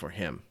prepared for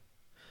him.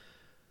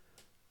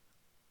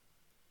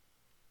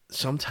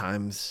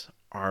 Sometimes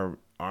our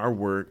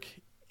work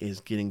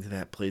is getting to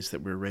that place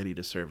that we're ready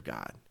to serve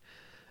God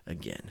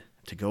again,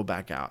 to go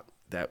back out,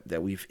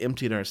 that we've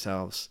emptied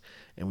ourselves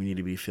and we need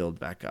to be filled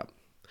back up.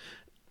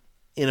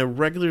 In a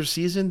regular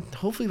season,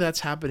 hopefully that's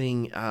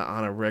happening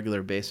on a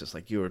regular basis.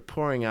 Like you are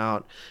pouring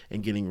out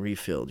and getting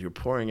refilled. You're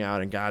pouring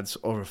out and God's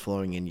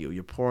overflowing in you.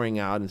 You're pouring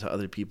out into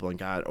other people and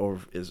God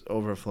is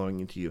overflowing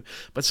into you.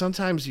 But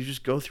sometimes you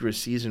just go through a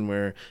season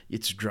where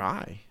it's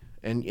dry.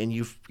 And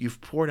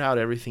you've poured out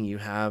everything you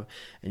have,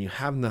 and you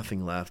have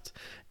nothing left,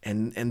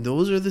 and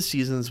those are the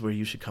seasons where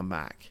you should come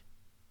back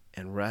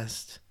and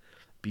rest,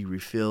 be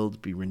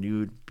refilled, be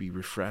renewed, be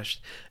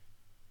refreshed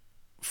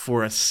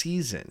for a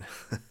season,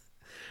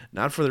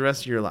 not for the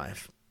rest of your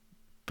life,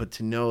 but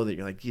to know that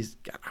you're like, Jesus,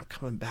 God, I'm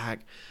coming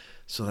back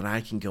so that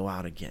I can go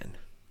out again.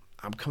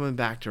 I'm coming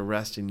back to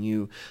rest in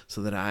you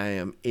so that I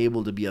am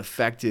able to be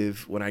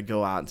effective when I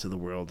go out into the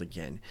world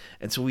again.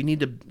 And so we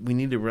need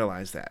to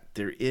realize that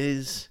there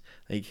is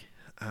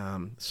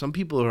some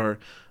people are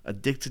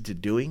addicted to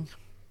doing.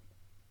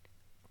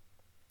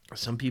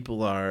 Some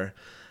people are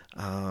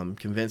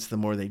convinced the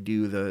more they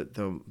do,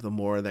 the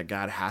more that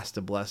God has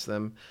to bless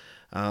them.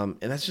 And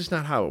that's just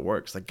not how it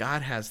works. Like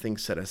God has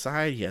things set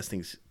aside. He has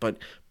things, but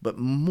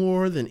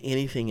more than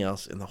anything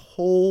else in the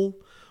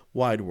whole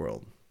wide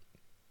world,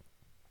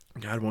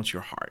 God wants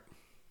your heart.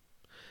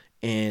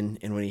 And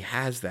when he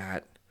has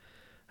that,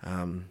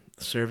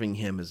 serving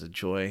him is a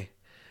joy,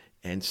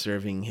 and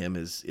serving him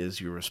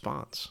is your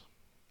response.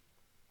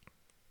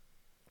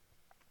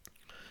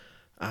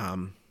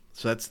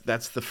 So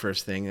that's the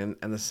first thing.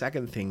 And the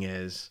second thing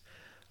is,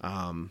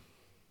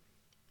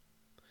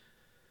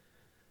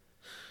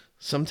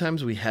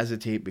 sometimes we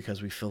hesitate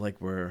because we feel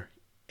like we're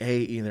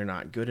either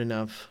not good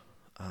enough,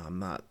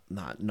 not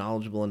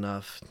knowledgeable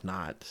enough,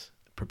 not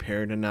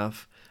prepared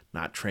enough,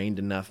 not trained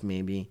enough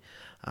maybe.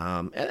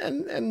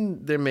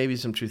 And there may be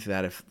some truth to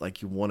that if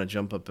like you want to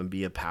jump up and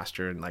be a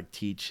pastor and like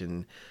teach,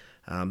 and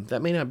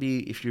that may not be,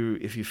 if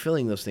you're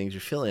feeling those things,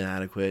 you're feeling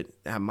inadequate,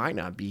 that might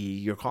not be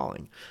your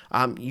calling.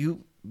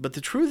 But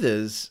the truth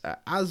is,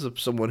 as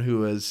someone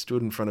who has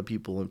stood in front of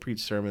people and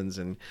preached sermons,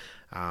 and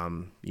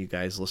you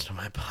guys listen to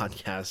my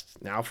podcast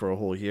now for a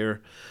whole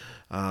year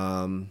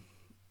and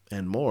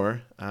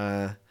more,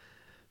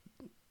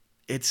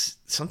 it's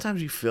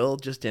sometimes you feel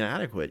just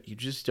inadequate. You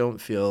just don't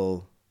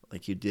feel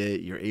like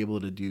you're able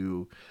to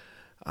do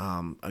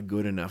a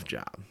good enough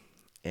job.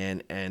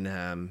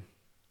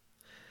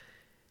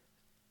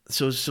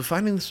 So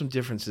finding some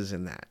differences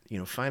in that,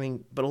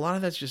 but a lot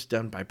of that's just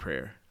done by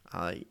prayer.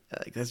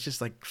 That's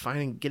just like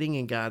getting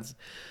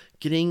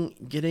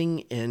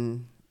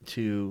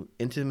into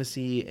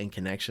intimacy and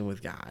connection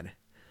with God.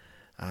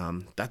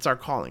 That's our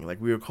calling.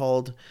 Like we are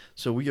called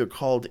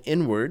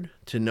inward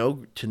to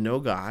know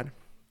God,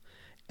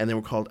 and then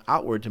we're called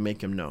outward to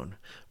make him known.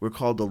 We're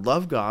called to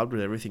love God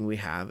with everything we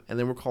have, and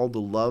then we're called to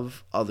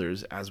love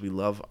others as we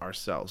love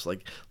ourselves.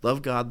 Like,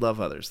 love God, love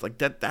others. Like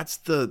that's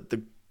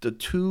the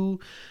two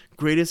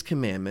greatest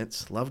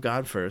commandments. Love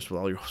God first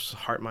with all your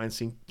heart, mind,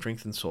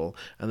 strength, and soul,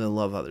 and then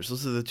love others.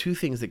 Those are the two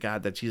things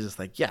that Jesus,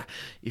 like, yeah,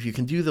 if you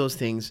can do those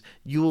things,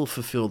 you will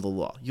fulfill the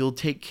law. You'll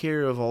take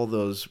care of all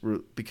those,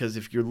 because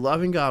if you're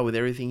loving God with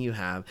everything you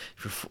have,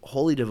 if you're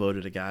wholly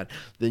devoted to God,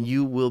 then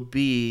you will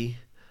be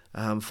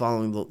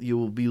you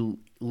will be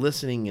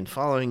listening and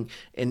following,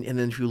 and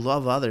then if you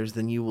love others,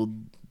 then you will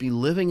be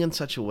living in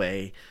such a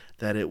way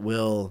that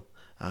it'll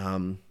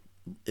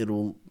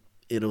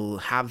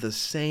have the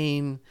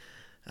same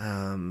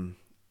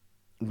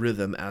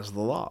rhythm as the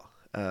law,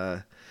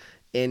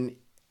 and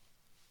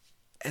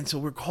so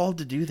we're called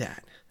to do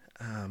that.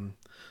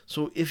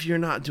 So if you're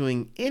not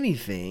doing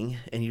anything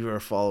and you are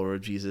a follower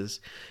of Jesus,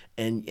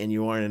 and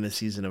you aren't in a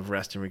season of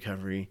rest and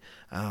recovery,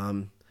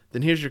 then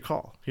here's your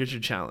call. Here's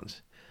your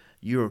challenge.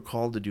 You are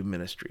called to do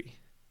ministry.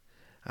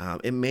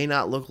 It may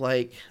not look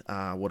like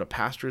what a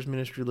pastor's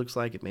ministry looks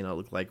like. It may not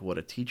look like what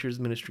a teacher's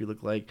ministry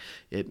looks like.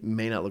 It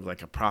may not look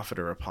like a prophet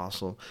or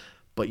apostle,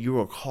 but you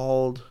are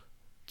called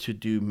to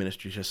do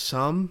ministry. To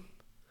some,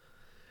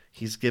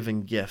 he's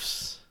given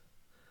gifts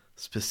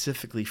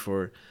specifically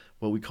for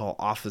what we call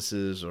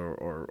offices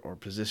or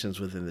positions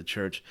within the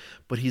church,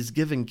 but he's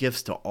given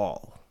gifts to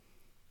all.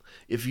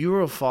 If you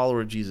are a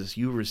follower of Jesus,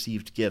 you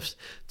received gifts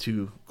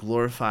to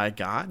glorify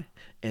God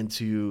and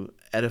to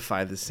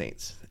edify the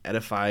saints.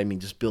 Edify, I mean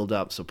just build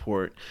up,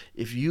 support.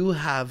 If you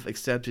have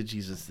accepted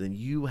Jesus, then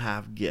you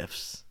have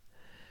gifts.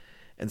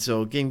 And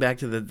so getting back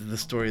to the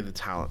story of the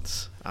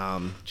talents,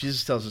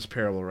 Jesus tells this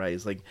parable, right?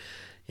 He's like,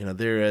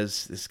 there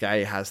is this guy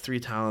who has 3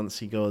 talents.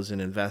 He goes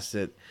and invests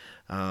it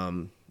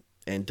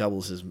and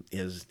doubles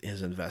his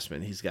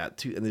investment. He's got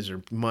 2, and these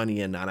are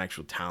money and not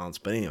actual talents.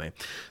 But anyway,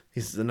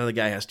 another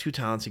guy has 2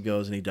 talents. He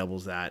goes and he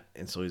doubles that.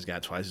 And so he's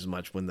got twice as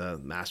much when the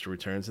master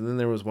returns. And then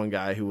there was one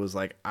guy who was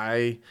like,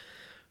 I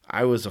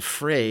was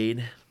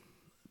afraid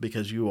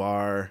because you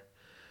are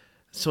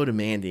so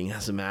demanding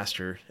as a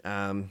master,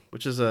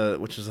 which is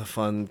a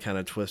fun kind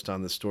of twist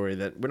on the story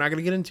that we're not going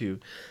to get into.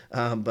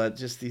 But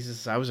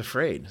just I was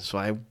afraid. So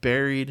I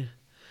buried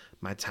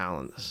my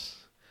talents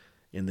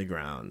in the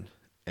ground.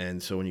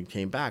 And so when he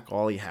came back,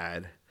 all he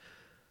had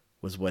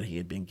was what he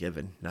had been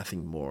given,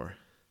 nothing more.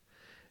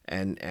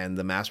 And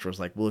the master was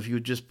like, well, if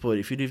you'd just put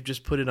it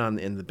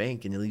in the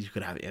bank, and at least you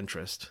could have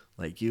interest.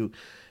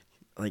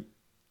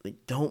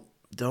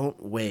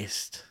 Don't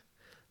waste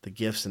the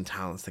gifts and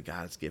talents that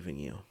God's given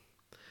you.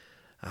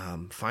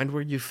 Find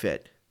where you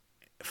fit.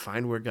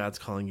 Find where God's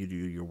calling you to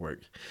do your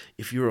work.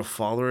 If you're a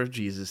follower of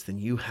Jesus, then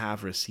you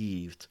have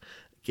received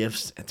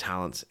gifts and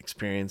talents,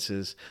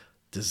 experiences,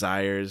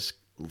 desires,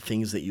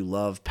 things that you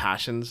love,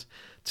 passions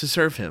to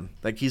serve him.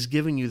 Like, he's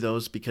giving you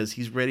those because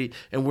he's ready.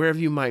 And wherever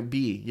you might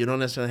be, you don't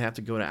necessarily have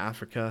to go to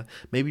Africa.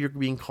 Maybe you're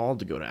being called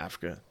to go to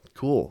Africa.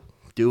 Cool.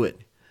 Do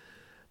it.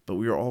 But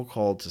we are all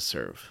called to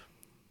serve.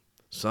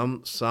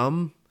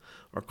 Some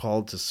are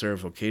called to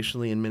serve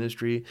vocationally in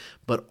ministry,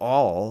 but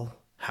all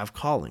have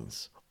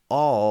callings.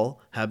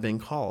 All have been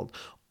called.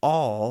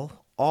 All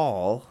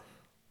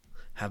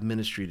have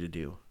ministry to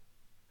do.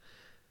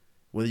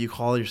 Whether you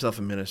call yourself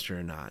a minister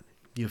or not,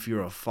 if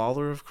you're a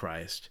follower of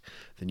Christ,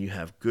 then you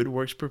have good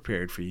works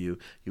prepared for you.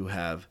 You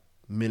have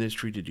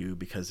ministry to do,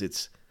 because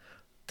it's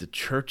the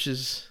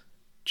church's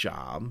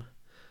job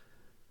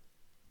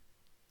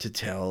to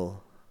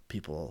tell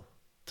people,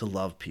 to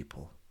love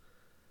people,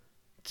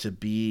 to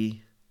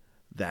be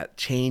that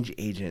change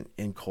agent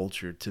in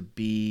culture, to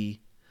be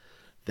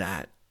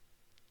that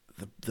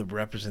the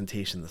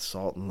representation, the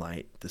salt and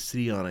light, the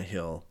city on a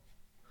hill,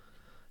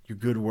 your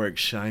good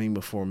works shining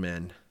before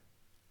men.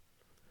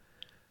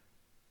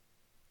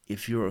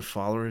 If you're a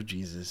follower of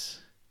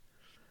Jesus,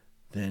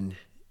 then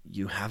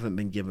you haven't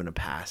been given a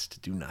pass to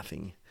do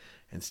nothing.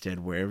 Instead,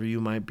 wherever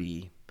you might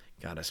be,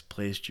 God has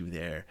placed you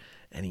there,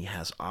 and he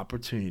has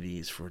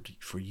opportunities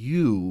for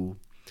you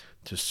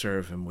to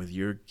serve him with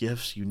your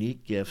gifts,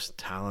 unique gifts,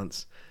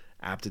 talents,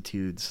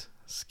 aptitudes,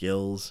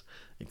 skills,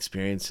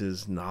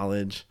 experiences,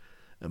 knowledge,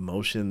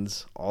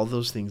 emotions, all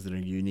those things that are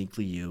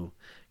uniquely you.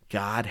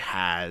 God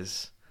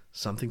has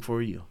something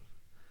for you.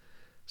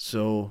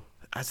 So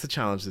that's the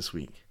challenge this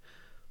week.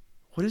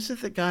 What is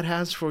it that God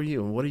has for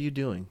you, and what are you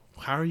doing?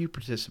 How are you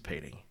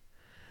participating?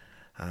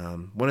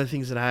 One of the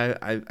things that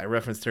I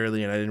referenced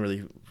earlier, and I didn't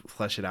really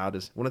flesh it out,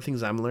 is one of the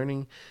things I'm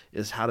learning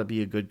is how to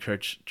be a good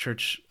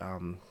church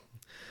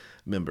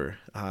member.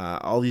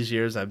 All these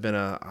years I've been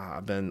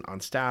on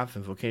staff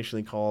and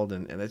vocationally called,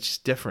 and that's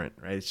just different,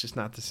 right? It's just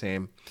not the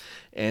same.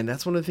 And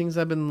that's one of the things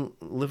I've been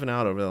living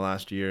out over the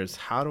last year is,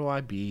 how do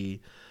I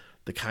be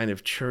the kind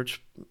of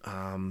church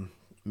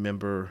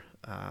member,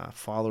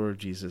 follower of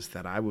Jesus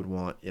that I would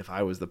want if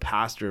I was the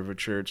pastor of a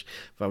church,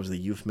 if I was the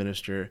youth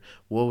minister?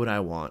 What would I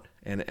want?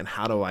 And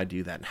how do I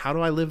do that? And how do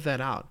I live that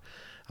out?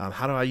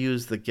 How do I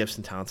use the gifts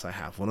and talents I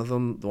have? One of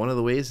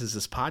the ways is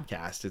this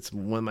podcast. It's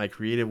one of my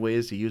creative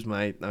ways to use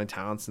my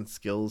talents and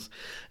skills,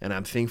 and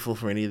I'm thankful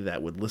for any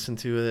that would listen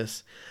to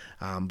this.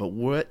 But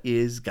what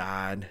is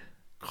God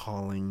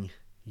calling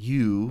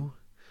you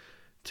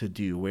to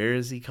do? Where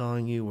is he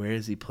calling you? Where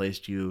has he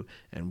placed you?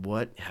 And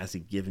what has he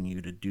given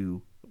you to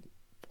do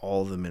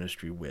all the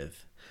ministry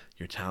with?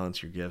 Your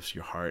talents, your gifts,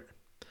 your heart.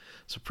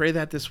 So pray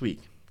that this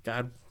week.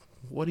 God,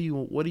 what do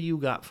you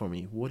got for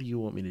me? What do you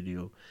want me to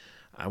do?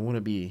 I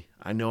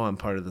know I'm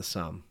part of the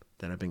sum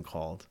that I've been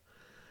called.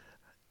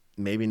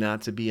 Maybe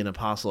not to be an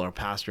apostle or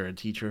pastor or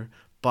teacher,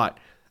 but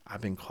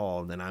I've been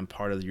called and I'm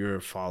part of your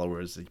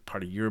followers,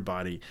 part of your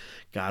body.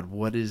 God,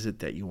 what is it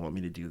that you want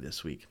me to do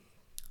this week?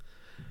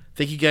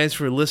 Thank you guys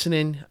for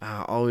listening.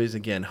 Always,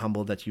 again,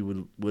 humbled that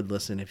you would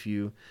listen. If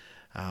you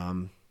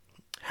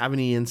have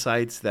any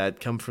insights that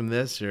come from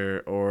this,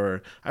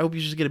 or I hope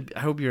I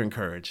hope you're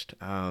encouraged.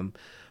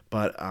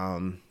 But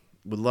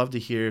would love to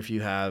hear if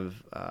you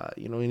have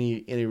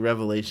any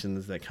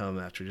revelations that come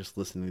after just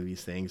listening to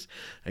these things.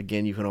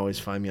 Again, you can always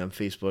find me on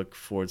Facebook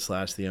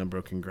 /The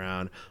Unbroken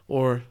Ground,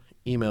 or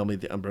email me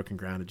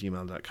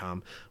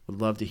theunbrokenground@gmail.com. Would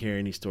love to hear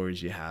any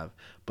stories you have.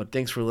 But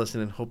thanks for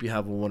listening. Hope you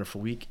have a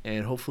wonderful week,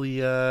 and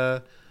hopefully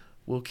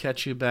we'll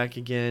catch you back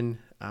again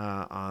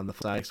on the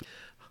flag.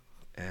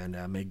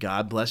 And may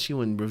God bless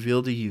you and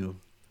reveal to you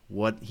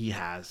what he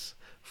has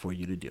for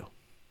you to do.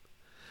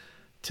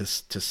 To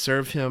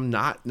serve him,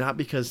 not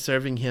because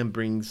serving him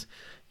brings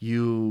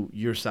you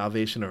your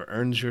salvation or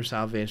earns your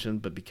salvation,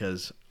 but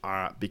because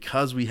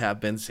we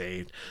have been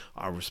saved,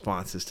 our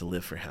response is to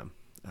live for him.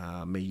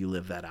 May you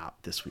live that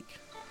out this week.